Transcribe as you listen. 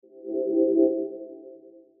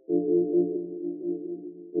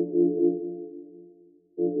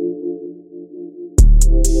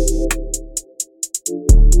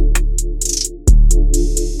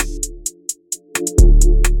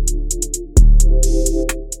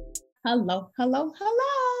Hello, hello,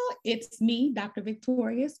 hello. It's me, Dr.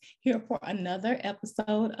 Victorious, here for another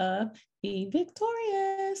episode of Be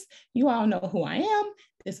Victorious. You all know who I am.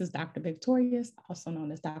 This is Dr. Victorious, also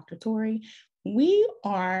known as Dr. Torie. We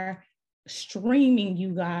are streaming,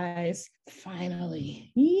 you guys,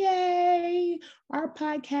 finally. Yay! Our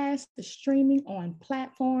podcast is streaming on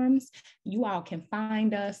platforms. You all can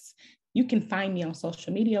find us. You can find me on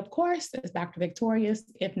social media, of course, as Dr. Victorious.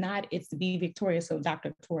 If not, it's Be VicTORIEus, so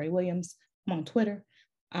Dr. Torie Williams. I'm on Twitter.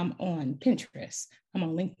 I'm on Pinterest. I'm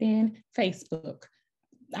on LinkedIn, Facebook.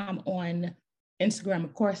 I'm on Instagram,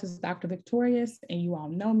 of course, as Dr. Victorious, and you all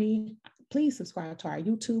know me. Please subscribe to our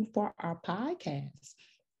YouTube for our podcast.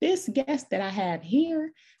 This guest that I have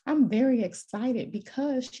here, I'm very excited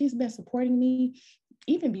because she's been supporting me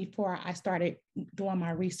even before I started doing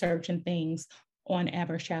my research and things on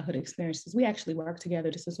adverse childhood experiences. We actually work together.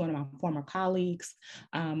 This is one of my former colleagues,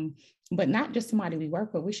 but not just somebody we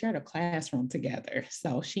work with. We shared a classroom together.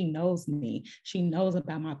 So she knows me. She knows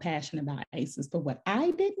about my passion about ACEs. But what I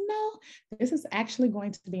didn't know, this is actually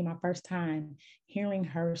going to be my first time hearing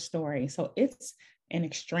her story. So it's an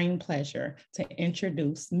extreme pleasure to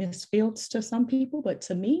introduce Miss Fields to some people, but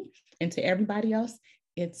to me and to everybody else,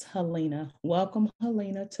 it's Helena. Welcome,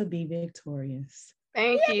 Helena, to Be Victorious.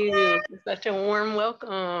 Thank you. Such a warm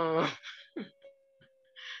welcome.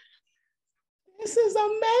 This is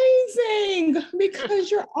amazing because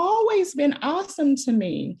you've always been awesome to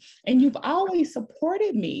me and you've always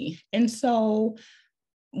supported me. And so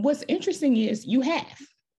what's interesting is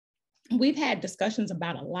we've had discussions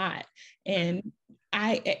about a lot, and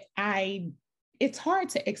it's hard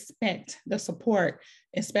to expect the support,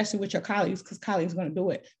 especially with your colleagues, because colleagues are going to do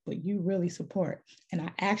it, but you really support. And I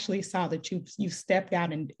actually saw that you stepped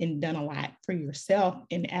out and done a lot for yourself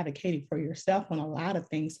and advocated for yourself on a lot of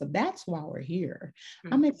things. So that's why we're here.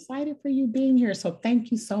 Mm-hmm. I'm excited for you being here. So thank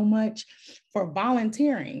you so much for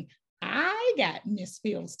volunteering. I got Miss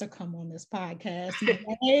Fields to come on this podcast.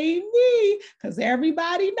 Yay me, because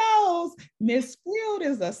everybody knows Miss Fields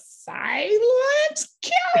is a silent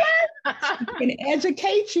killer. She can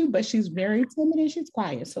educate you, but she's very timid and she's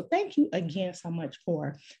quiet. So thank you again so much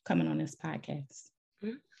for coming on this podcast.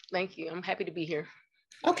 Thank you. I'm happy to be here.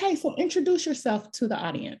 Okay, so introduce yourself to the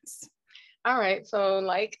audience. All right. So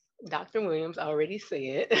like Dr. Williams already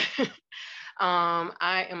said,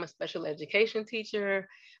 I am a special education teacher.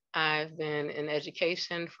 I've been in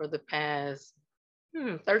education for the past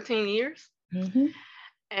 13 years. Mm-hmm.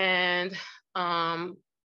 And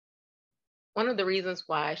one of the reasons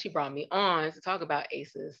why she brought me on to talk about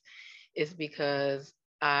ACEs is because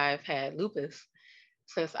I've had lupus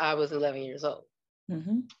since I was 11 years old.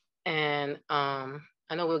 Mm-hmm. And I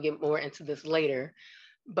know we'll get more into this later,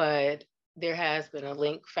 but there has been a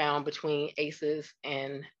link found between ACEs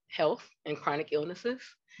and health and chronic illnesses.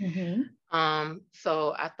 Mm-hmm.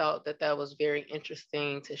 So I thought that was very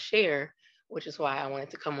interesting to share, which is why I wanted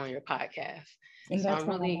to come on your podcast. And so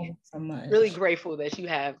I'm really grateful that you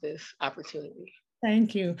have this opportunity.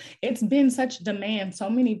 Thank you. It's been such demand. So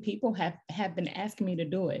many people have been asking me to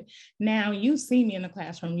do it. Now, you see me in the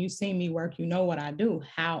classroom, you see me work, you know what I do.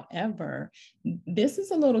 However, this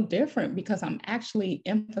is a little different because I'm actually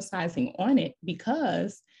emphasizing on it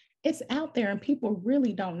because it's out there and people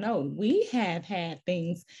really don't know. We have had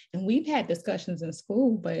things and we've had discussions in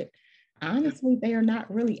school, but honestly, they are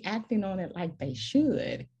not really acting on it like they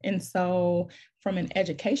should. And so from an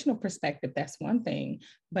educational perspective, that's one thing,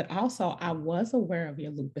 but also I was aware of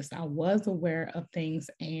your lupus. I was aware of things,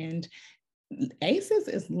 and ACEs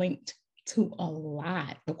is linked to a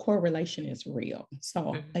lot. The correlation is real.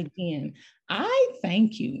 So again, I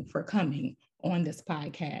thank you for coming on this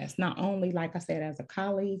podcast, not only, like I said, as a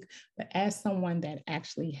colleague, but as someone that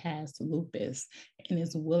actually has lupus and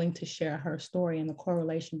is willing to share her story and the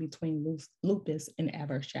correlation between lupus and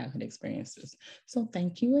adverse childhood experiences. So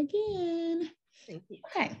thank you again. Thank you.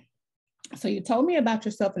 Okay. So you told me about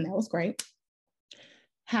yourself and that was great.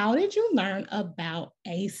 How did you learn about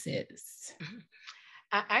ACEs?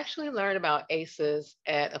 I actually learned about ACEs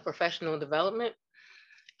at a professional development.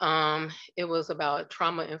 It was about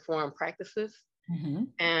trauma-informed practices. Mm-hmm.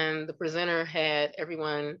 And the presenter had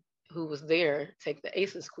everyone who was there take the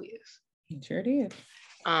ACEs quiz. He sure did.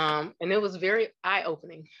 And it was very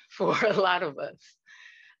eye-opening for a lot of us.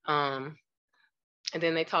 And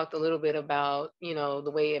then they talked a little bit about,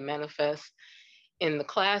 the way it manifests in the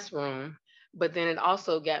classroom, but then it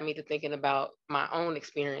also got me to thinking about my own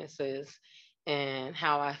experiences and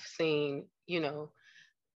how I've seen,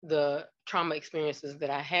 the trauma experiences that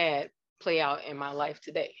I had play out in my life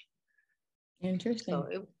today. Interesting. So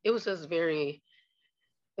it was just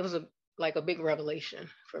like a big revelation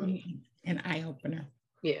for me. An eye opener.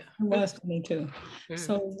 Yeah. It was for me too. Mm-hmm.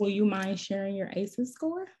 So will you mind sharing your ACEs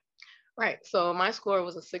score? Right. So my score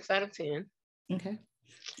was a 6 out of 10. Okay.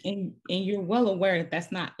 And you're well aware that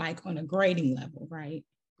that's not like on a grading level, right?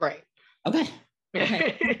 Right. Okay.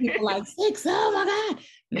 Okay. People like 6. Oh my God.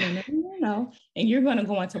 No. And you're going to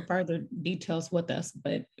go into further details with us,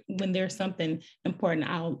 but when there's something important,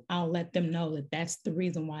 I'll let them know that that's the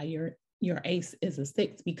reason why your ACE is a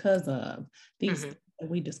 6, because of these things that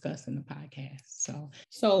we discussed in the podcast.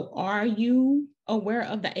 So are you aware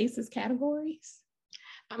of the ACEs categories?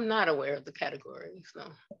 I'm not aware of the categories, no.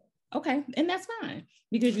 Okay, and that's fine,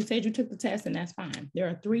 because you said you took the test, and that's fine. There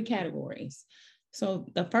are 3 categories. So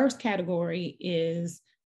the first category is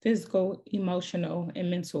physical, emotional, and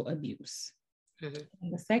mental abuse. Mm-hmm.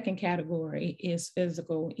 And the second category is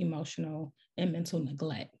physical, emotional, and mental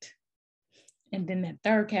neglect. And then that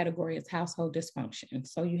third category is household dysfunction.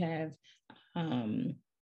 So you have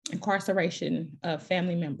incarceration of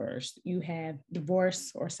family members, you have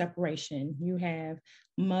divorce or separation, you have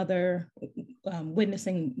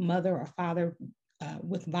witnessing mother or father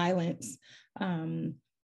with violence,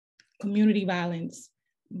 community violence.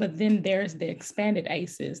 But then there's the expanded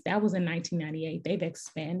ACEs. That was in 1998. They've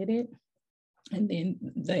expanded it. And then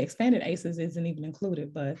the expanded ACEs isn't even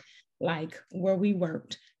included, but like where we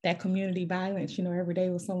worked, that community violence, every day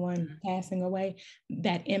with someone passing away,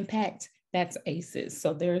 that impact, that's ACEs.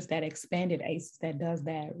 So there's that expanded ACEs that does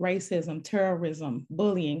that: racism, terrorism,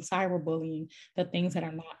 bullying, cyberbullying, the things that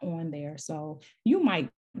are not on there. So you might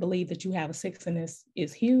believe that you have a 6 and this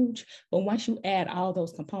is huge, but once you add all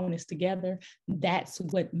those components together, that's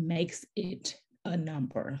what makes it a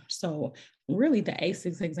number. So really the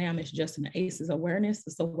ACEs exam is just an ACEs awareness.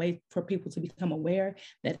 It's a way for people to become aware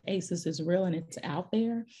that ACEs is real and it's out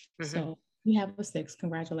there. Mm-hmm. So you have a 6.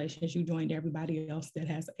 Congratulations. You joined everybody else that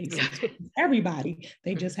has ACEs. Everybody.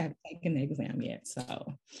 They just haven't taken the exam yet.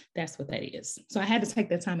 So that's what that is. So I had to take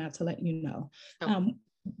that time out to let you know.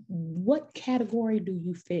 What category do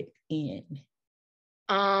you fit in?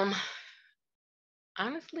 Honestly,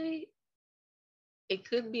 it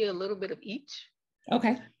could be a little bit of each.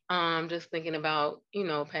 Okay. Just thinking about,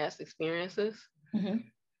 past experiences.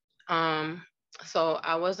 Mm-hmm. So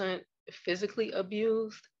I wasn't physically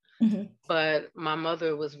abused, but my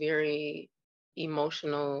mother was very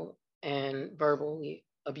emotional and verbally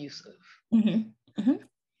abusive.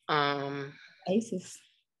 ACEs.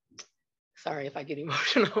 Sorry if I get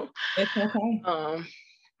emotional. It's okay.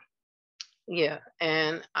 Yeah,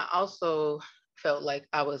 and I also felt like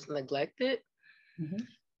I was neglected.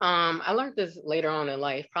 I learned this later on in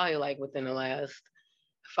life, probably like within the last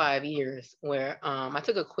 5 years, where I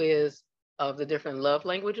took a quiz of the different love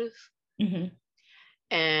languages.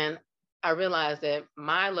 And I realized that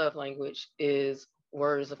my love language is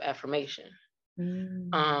words of affirmation.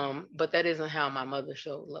 But that isn't how my mother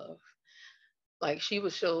showed love. Like, she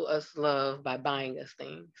would show us love by buying us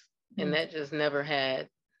things. And that just never had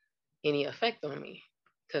any effect on me,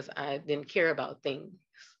 because I didn't care about things.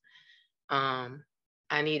 I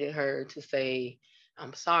needed her to say,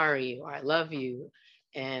 I'm sorry, or I love you.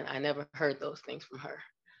 And I never heard those things from her.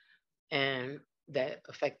 And that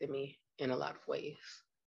affected me in a lot of ways.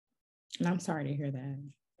 And I'm sorry to hear that.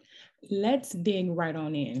 Let's dig right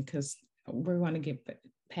on in, because we're going to get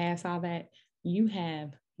past all that. You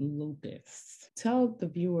have lupus. Tell the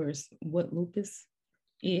viewers what lupus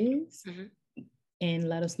is, and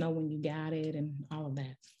let us know when you got it and all of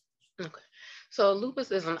that. Okay. So lupus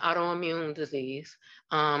is an autoimmune disease.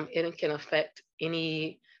 It can affect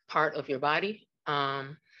any part of your body.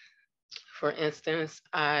 For instance,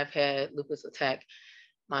 I've had lupus attack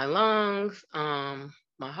my lungs,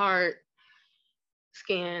 my heart,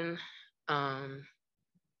 skin.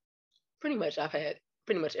 Pretty much I've had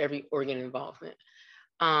every organ involvement.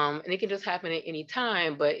 And it can just happen at any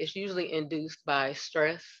time, but it's usually induced by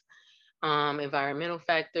stress, environmental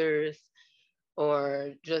factors,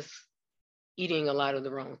 or just eating a lot of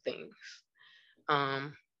the wrong things.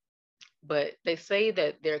 But they say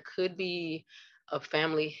that there could be a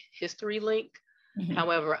family history link.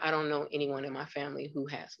 However, I don't know anyone in my family who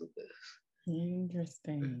has lupus.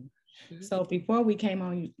 Interesting. So before we came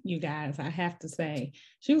on, you guys, I have to say,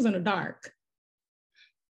 she was in the dark.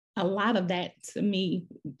 A lot of that to me,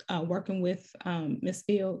 working with Miss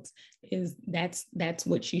Fields, is that's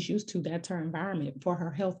what she's used to. That's her environment for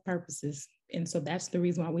her health purposes. And so that's the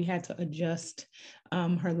reason why we had to adjust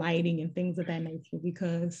her lighting and things of that nature,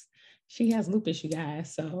 because she has lupus, you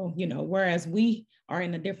guys. So, whereas we are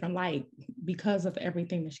in a different light because of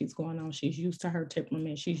everything that she's going on, she's used to her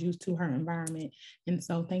temperament, she's used to her environment. And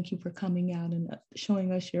so thank you for coming out and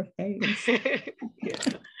showing us your face.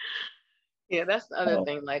 Yeah, that's the other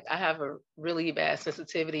thing. Like, I have a really bad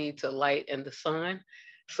sensitivity to light and the sun.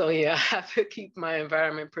 So yeah, I have to keep my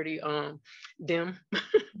environment pretty dim.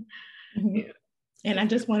 Mm-hmm. Yeah. And I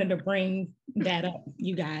just wanted to bring that up,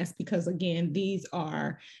 you guys, because again, these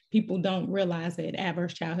are, people don't realize that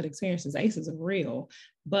adverse childhood experiences, ACEs, are real,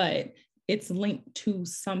 but it's linked to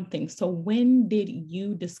something. So when did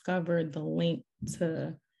you discover the link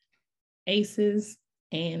to ACEs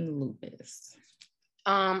and lupus?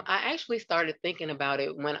 I actually started thinking about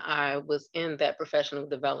it when I was in that professional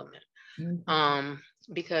development. Mm-hmm.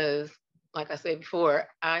 Because like I said before,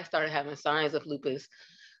 I started having signs of lupus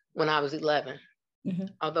when I was 11. Mm-hmm.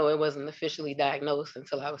 Although it wasn't officially diagnosed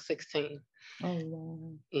until I was 16. Oh,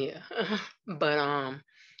 wow. Yeah. But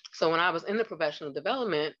so when I was in the professional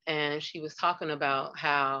development and she was talking about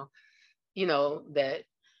how, that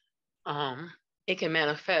it can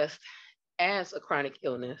manifest as a chronic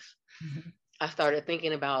illness, mm-hmm. I started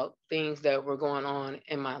thinking about things that were going on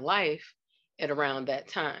in my life at around that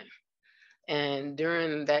time. And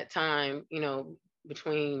during that time,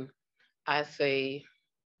 between, I'd say,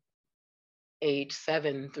 age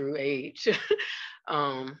 7 through age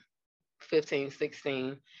 15,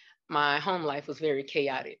 16, my home life was very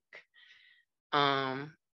chaotic. I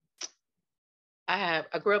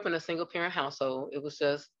grew up in a single parent household. It was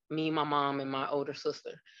just me, my mom, and my older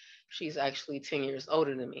sister. She's actually 10 years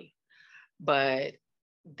older than me. But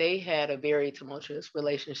they had a very tumultuous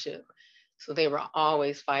relationship. So they were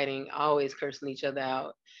always fighting, always cursing each other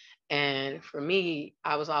out. And for me,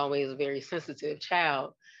 I was always a very sensitive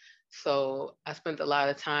child. So I spent a lot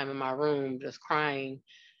of time in my room just crying,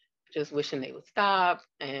 just wishing they would stop,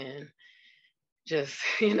 and just,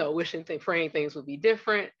 wishing, praying things would be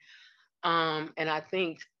different. And I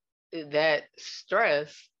think that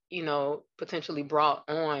stress, potentially brought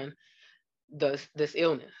on this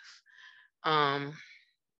illness.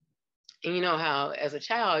 And you know how as a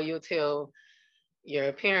child, you'll tell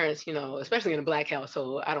your parents, especially in a Black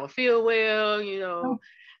household, I don't feel well,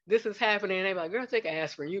 this is happening. And they're like, girl, take an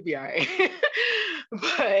aspirin, you'll be all right.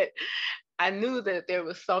 But I knew that there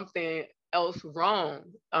was something else wrong.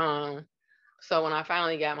 So when I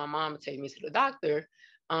finally got my mom to take me to the doctor,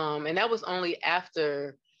 and that was only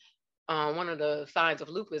after one of the signs of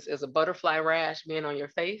lupus is a butterfly rash being on your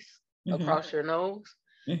face, mm-hmm. across your nose.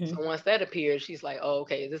 Mm-hmm. So once that appeared, she's like, oh,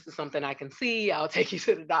 okay, this is something I can see. I'll take you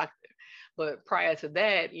to the doctor. But prior to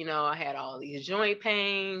that, I had all these joint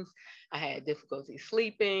pains. I had difficulty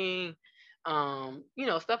sleeping,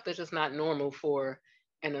 stuff that's just not normal for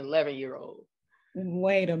an 11-year-old.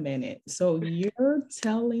 Wait a minute. So you're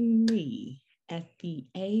telling me at the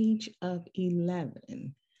age of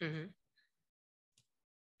 11, mm-hmm.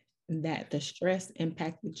 that the stress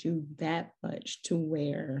impacted you that much to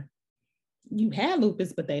where you had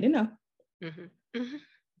lupus, but they didn't know. Mm-hmm. Mm-hmm.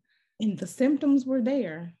 And the symptoms were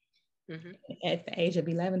there. Mm-hmm. At the age of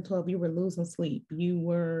 11, 12, you were losing sleep.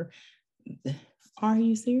 Are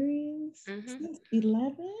you serious? Mm-hmm.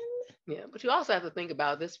 11? Yeah, but you also have to think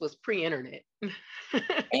about this was pre-internet.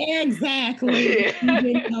 Exactly.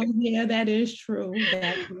 Yeah, that is true.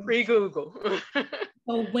 Pre-Google.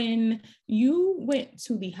 So when you went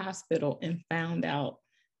to the hospital and found out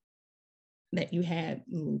that you had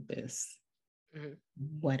lupus, mm-hmm.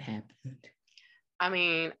 what happened? I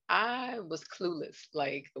mean, I was clueless.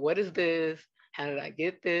 Like, what is this? How did I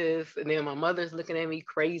get this? And then my mother's looking at me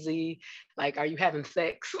crazy. Like, are you having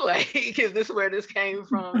sex? Like, is this where this came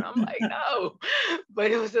from? And I'm like, no.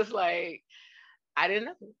 But it was just like, I didn't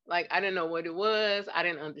know. Like, I didn't know what it was. I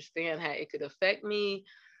didn't understand how it could affect me.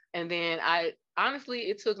 And then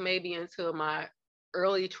honestly, it took maybe until my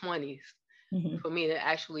early 20s, mm-hmm. for me to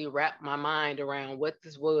actually wrap my mind around what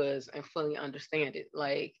this was and fully understand it.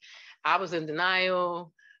 Like, I was in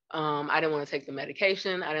denial. I didn't want to take the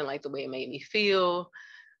medication. I didn't like the way it made me feel.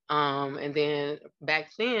 And then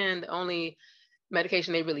back then, the only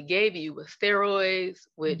medication they really gave you was steroids,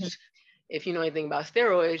 which, mm-hmm. if you know anything about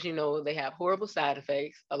steroids, they have horrible side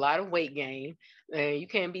effects, a lot of weight gain, and you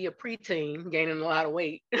can't be a preteen gaining a lot of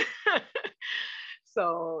weight.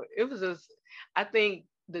 So it was just, I think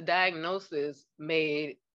the diagnosis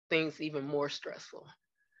made things even more stressful.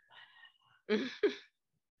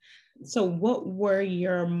 So what were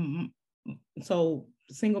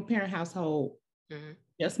single parent household, mm-hmm.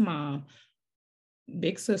 just mom,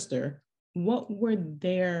 big sister, what were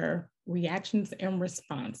their reactions and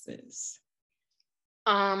responses?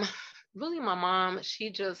 Really, my mom, she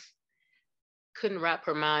just couldn't wrap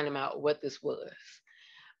her mind about what this was.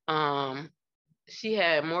 She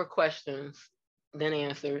had more questions than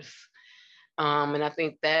answers. And I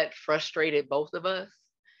think that frustrated both of us.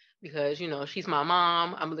 because, you know, she's my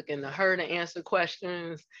mom. I'm looking to her to answer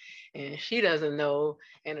questions, and she doesn't know.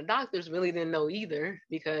 And the doctors really didn't know either,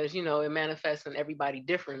 because, you know, it manifests in everybody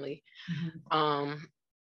differently.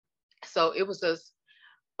 So it was just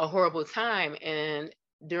a horrible time. And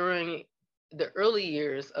during the early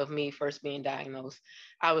years of me first being diagnosed,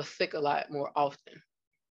 I was sick a lot more often.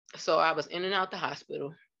 So I was in and out the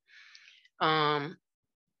hospital.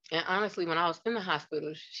 And honestly, when I was in the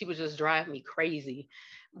hospital, she would just drive me crazy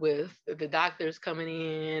with the doctors coming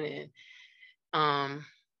in, and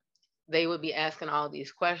they would be asking all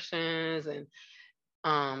these questions, and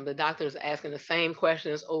the doctors asking the same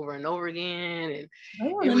questions over and over again. And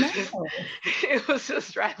it was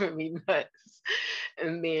just driving me nuts.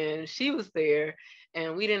 And then she was there,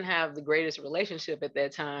 and we didn't have the greatest relationship at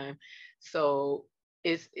that time. So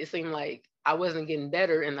it seemed like I wasn't getting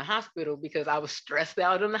better in the hospital because I was stressed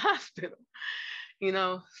out in the hospital, you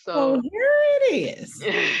know? So here it is.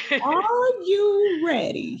 Are you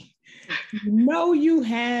ready? You know you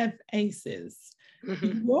have ACEs.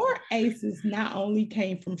 Your ACEs not only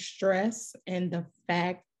came from stress and the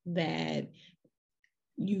fact that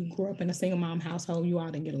you grew up in a single mom household, you all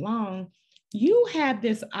didn't get along. You have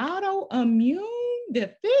this autoimmune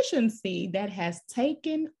deficiency that has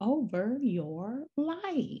taken over your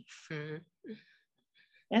life.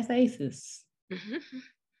 That's ACEs.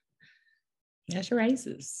 That's your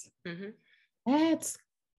ACEs. That's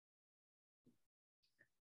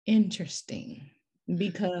interesting,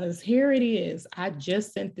 because here it is. I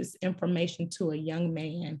just sent this information to a young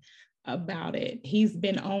man about it. He's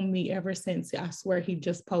been on me ever since. I swear he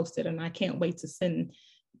just posted, and I can't wait to send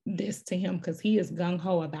this to him because he is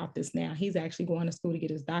gung-ho about this now. He's actually going to school to get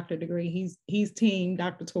his doctorate degree. He's team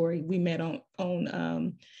Dr. Torie. We met on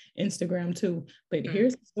Instagram too. But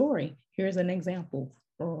here's the story. Here's an example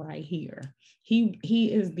right here.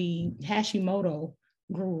 He is the Hashimoto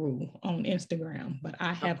guru on Instagram, but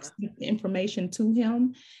I have sent the information to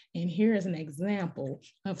him, and here is an example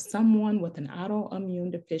of someone with an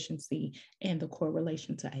autoimmune deficiency and the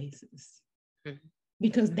correlation to ACEs.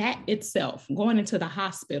 Because that itself, going into the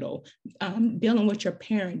hospital, dealing with your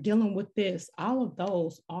parent, dealing with this, all of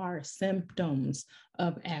those are symptoms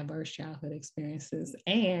of adverse childhood experiences.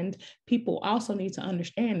 And people also need to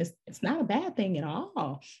understand it's not a bad thing at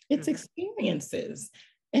all. It's experiences.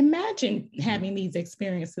 Imagine having these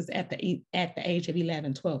experiences at the age of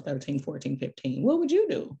 11, 12, 13, 14, 15. What would you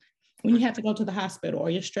do when you have to go to the hospital or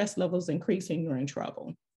your stress levels increase and you're in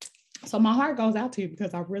trouble? So my heart goes out to you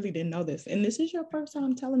because I really didn't know this. And this is your first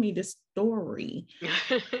time telling me this story.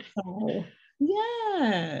 So,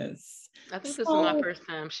 yes. I think this is my first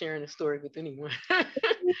time sharing a story with anyone.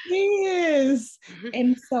 It is.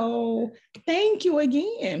 And so thank you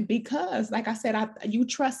again, because like I said, you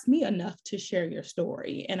trust me enough to share your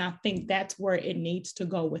story. And I think that's where it needs to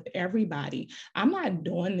go with everybody. I'm not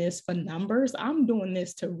doing this for numbers. I'm doing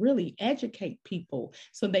this to really educate people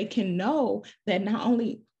so they can know that not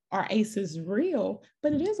only are ACEs real,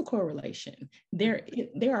 but it is a correlation. There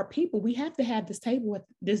are people, we have to have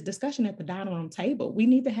this discussion at the dining room table. We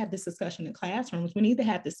need to have this discussion in classrooms. We need to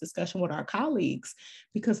have this discussion with our colleagues,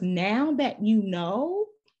 because now that you know,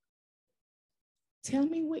 tell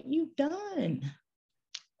me what you've done.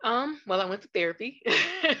 Well, I went to therapy,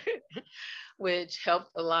 which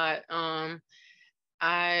helped a lot.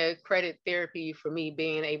 I credit therapy for me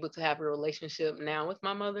being able to have a relationship now with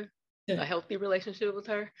my mother. A healthy relationship with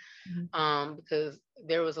her, because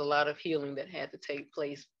there was a lot of healing that had to take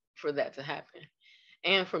place for that to happen,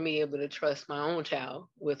 and for me able to trust my own child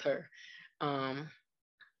with her. A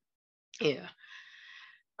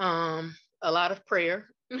lot of prayer,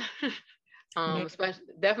 especially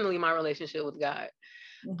definitely my relationship with God,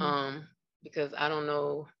 because I don't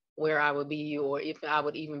know where I would be or if I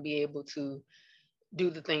would even be able to do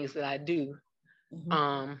the things that I do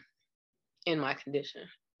in my condition.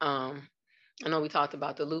 I know we talked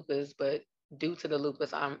about the lupus, but due to the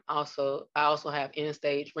lupus, I also have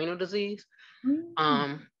end-stage renal disease.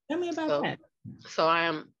 Tell me about that. So I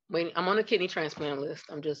am waiting. I'm on a kidney transplant list.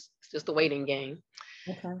 It's just a waiting game.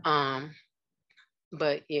 Okay.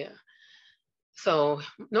 But yeah. So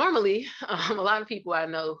normally, a lot of people I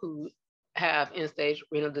know who have end-stage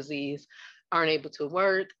renal disease aren't able to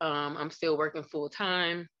work. I'm still working full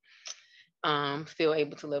time. Still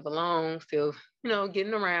able to live alone, still,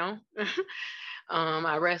 getting around.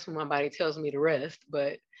 I rest when my body tells me to rest,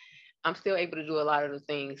 but I'm still able to do a lot of the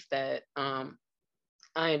things that I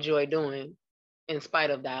enjoy doing in spite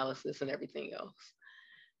of dialysis and everything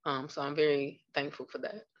else. So I'm very thankful for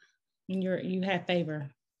that. You have favor.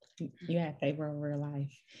 You have favor over your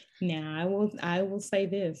life. Now, I will say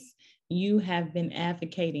this. You have been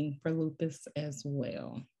advocating for lupus as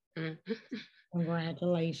well. Mm-hmm.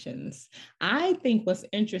 Congratulations. I think what's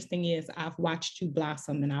interesting is I've watched you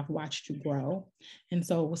blossom and I've watched you grow. And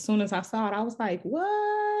so as soon as I saw it, I was like,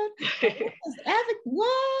 what?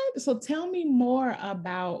 What? So tell me more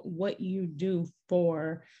about what you do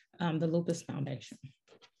for the Lupus Foundation.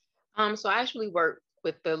 So I actually work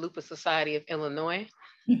with the Lupus Society of Illinois.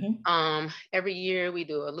 Mm-hmm. Every year we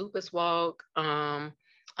do a lupus walk. I'm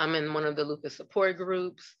in one of the lupus support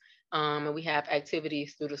groups, and we have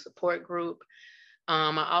activities through the support group.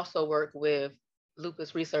 I also work with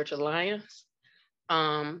Lupus Research Alliance.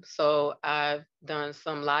 So I've done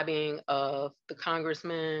some lobbying of the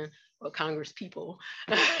congressmen or congress people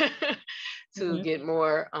to get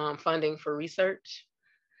more funding for research.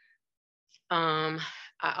 I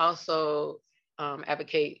also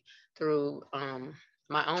advocate through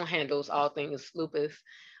my own handles, all things lupus,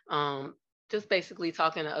 just basically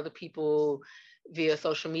talking to other people via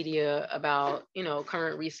social media about,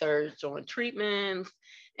 current research on treatments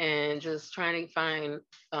and just trying to find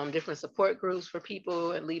different support groups for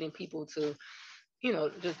people and leading people to,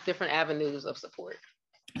 just different avenues of support.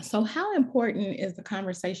 So how important is the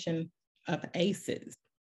conversation of ACEs?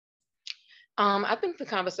 I think the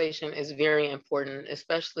conversation is very important,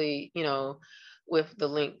 especially, with the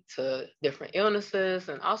link to different illnesses.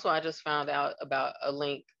 And also I just found out about a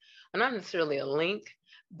link, well, not necessarily a link,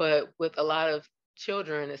 but with a lot of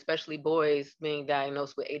children, especially boys, being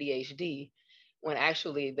diagnosed with ADHD, when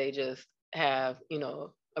actually they just have,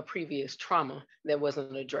 a previous trauma that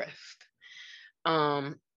wasn't addressed.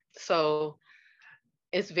 So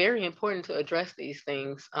it's very important to address these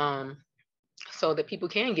things so that people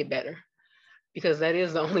can get better, because that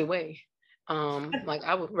is the only way. Like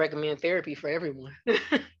I would recommend therapy for everyone.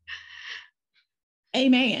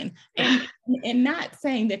 Amen. And not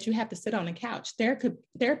saying that you have to sit on a couch.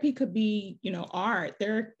 Therapy could be, art.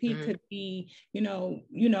 Therapy could be,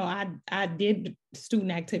 I did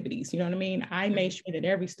student activities. You know what I mean? I made sure that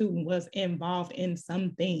every student was involved in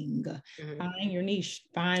something. Find your niche,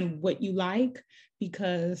 find what you like,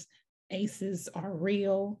 because ACEs are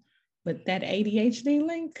real. But that ADHD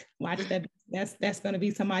link, watch that. That's going to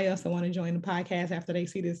be somebody else that want to join the podcast after they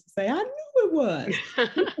see this and say, I knew it was.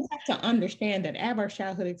 People have to understand that adverse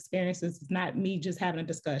childhood experiences is not me just having a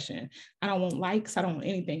discussion. I don't want likes. I don't want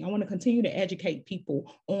anything. I want to continue to educate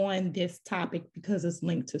people on this topic because it's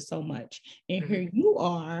linked to so much. And here you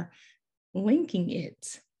are linking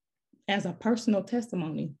it as a personal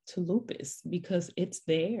testimony to lupus, because it's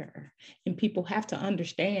there. And people have to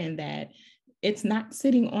understand that it's not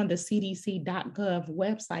sitting on the cdc.gov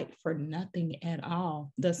website for nothing at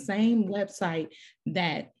all. The same website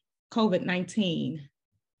that COVID-19,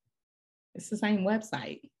 it's the same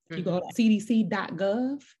website. If you go to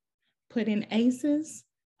cdc.gov, put in ACEs,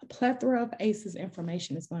 a plethora of ACEs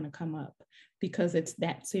information is going to come up, because it's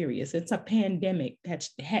that serious. It's a pandemic that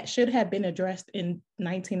should have been addressed in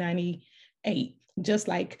 1998, just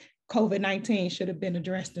like COVID-19 should have been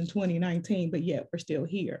addressed in 2019, but yet we're still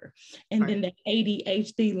here. And then the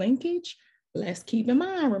ADHD linkage, let's keep in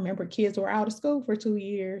mind, remember, kids were out of school for 2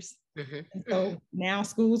 years. And so now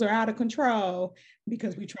schools are out of control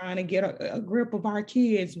because we're trying to get a grip of our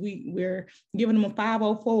kids. We're giving them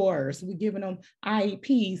 504s, we're giving them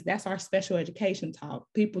IEPs. That's our special education talk.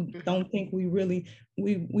 People don't think we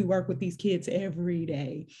work with these kids every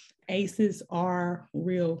day. ACEs are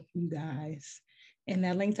real, you guys. And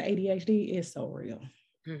that link to ADHD is so real.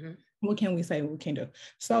 What can we say? What we can do?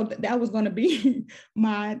 So that was going to be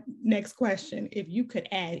my next question. If you could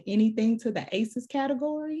add anything to the ACEs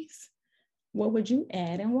categories, what would you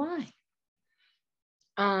add and why?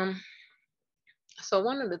 So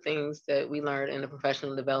one of the things that we learned in the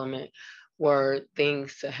professional development were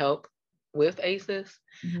things to help with ACEs.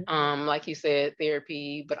 Like you said,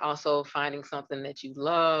 therapy, but also finding something that you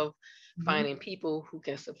love, finding people who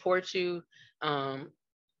can support you,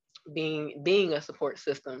 being a support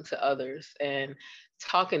system to others, and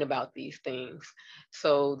talking about these things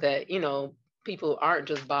so that, people aren't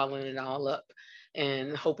just bottling it all up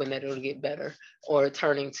and hoping that it'll get better, or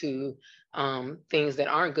turning to things that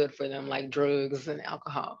aren't good for them, like drugs and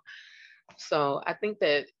alcohol. So I think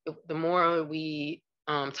that the more we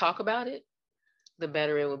talk about it, the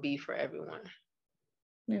better it will be for everyone.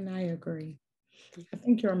 And I agree. I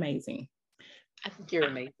think you're amazing. I think you're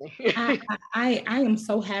amazing. I am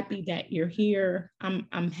so happy that you're here.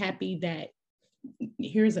 I'm happy that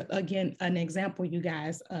here's again an example, you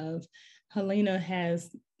guys, of Helena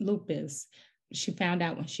has lupus. She found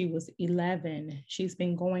out when she was 11. She's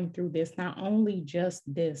been going through this, not only just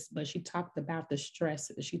this, but she talked about the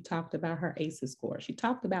stresses. She talked about her ACEs score. She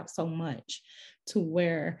talked about so much, to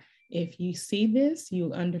where If you see this,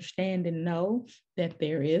 you understand and know that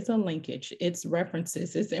there is a linkage. It's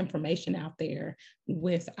references, it's information out there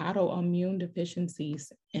with autoimmune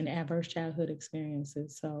deficiencies and adverse childhood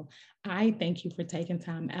experiences. So I thank you for taking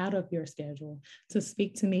time out of your schedule to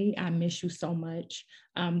speak to me. I miss you so much.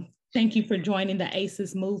 Thank you for joining the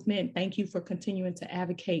ACEs movement. Thank you for continuing to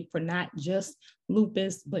advocate for not just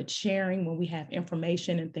lupus, but sharing when we have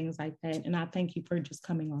information and things like that. And I thank you for just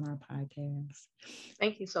coming on our podcast.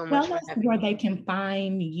 Thank you so much for having me. Where they can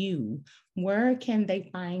find you. Where can they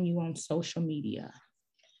find you on social media?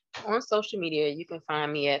 On social media, you can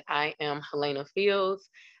find me at I am Helena Fields.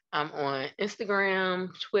 I'm on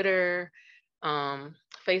Instagram, Twitter,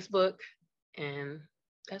 Facebook, and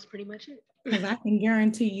that's pretty much it. Because I can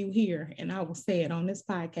guarantee you here, and I will say it on this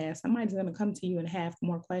podcast, somebody's going to come to you and have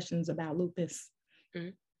more questions about lupus. Mm-hmm.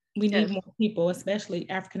 We need more people, especially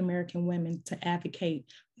African-American women, to advocate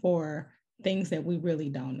for things that we really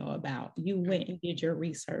don't know about. You went and did your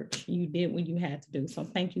research. You did what you had to do. So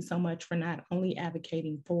thank you so much for not only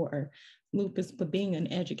advocating for lupus, but being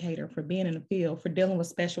an educator, for being in the field, for dealing with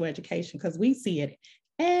special education, because we see it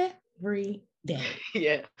every day.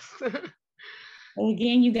 Yes.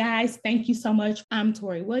 Again, you guys, thank you so much. I'm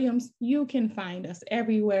Torie Williams. You can find us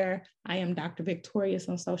everywhere. I am Dr. VicTORIEus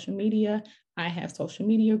on social media. I have social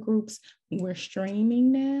media groups. We're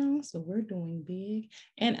streaming now, so we're doing big.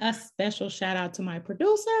 And a special shout out to my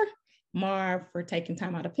producer, Marv, for taking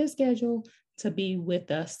time out of his schedule to be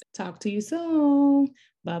with us. Talk to you soon.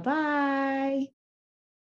 Bye-bye.